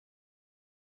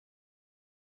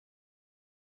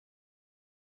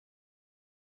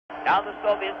Now the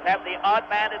Soviets have the odd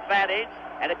man advantage,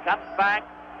 and it comes back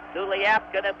to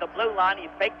Lyapkin at the blue line. He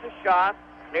faked a shot,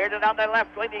 cleared it on the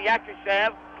left wing to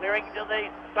Yakushev, clearing to the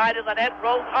side of the net,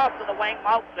 rolled off to the wing.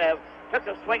 Maltsev took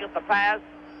a swing at the pass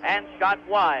and shot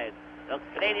wide. The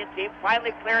Canadian team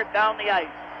finally cleared down the ice.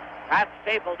 Pat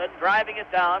Stapleton driving it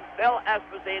down, Phil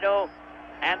Esposito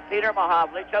and Peter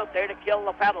Mahovlich out there to kill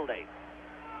the penalty.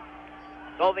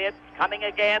 Soviets coming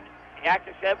again.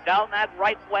 Yakushev down that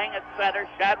right wing at center.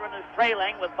 Shadron is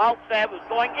trailing with Maltsev, who's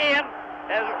going in,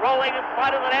 is rolling in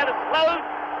front of the net. It's close.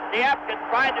 Lyapkin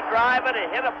tried to drive it. It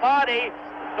hit a body.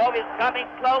 The Soviets coming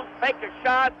close, make a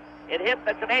shot. It hit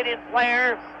the Canadian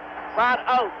player, brought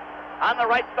out. On the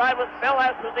right side with Phil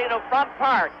Esposito from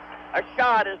Park. A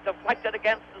shot is deflected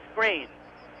against the screen.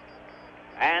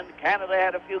 And Canada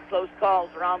had a few close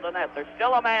calls around the net. There's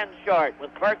still a man short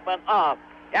with Bergman off.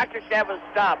 Yakushev has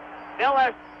stopped. Phil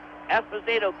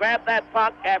Esposito grabbed that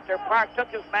puck after Park took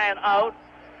his man out.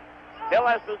 Phil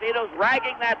Esposito's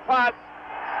ragging that puck.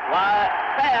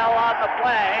 Fell on the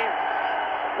play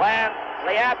when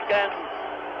Lyapkin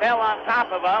fell on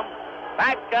top of him.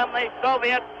 Back come the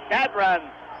Soviets. Shadron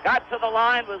got to the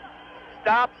line, was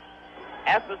stopped.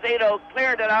 Esposito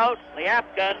cleared it out.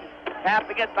 Lyapkin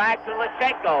tapping it back to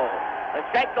Lachenko.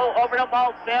 Lachenko over to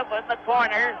Maltsev in the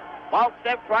corner.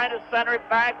 Maltsev trying to center it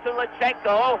back to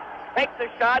Lachenko. Takes the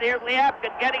shot here.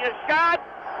 Lyapkin getting a shot,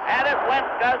 and it went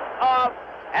just off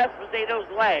Esposito's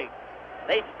leg.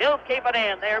 They still keep it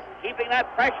in. They're keeping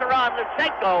that pressure on.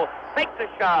 Lachenko makes the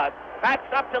shot. Backs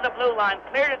up to the blue line.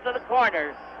 Cleared it to the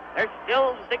corner. They're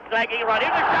still zigzagging around.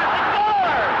 Here's the shot to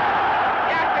score!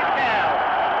 Yakushev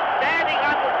standing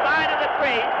on the side of the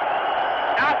crease.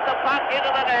 Knocked the puck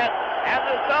into the net, and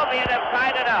the Soviets have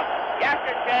tied it up.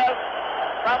 Yakushev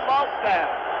from Maltsev.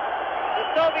 The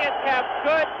Soviets have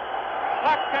good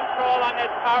puck control on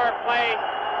this power play,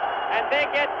 and they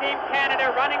get Team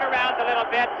Canada running around a little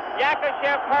bit.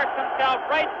 Yakushev parks himself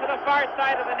right to the far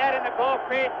side of the net in the goal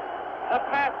crease. The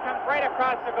pass comes right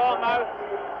across the goal mouth.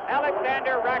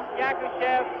 Alexander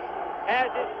Yakushev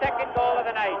has his second goal of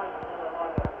the night.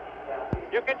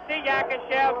 You can see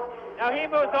Yakushev. Now he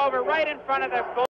moves over right in front of the goal.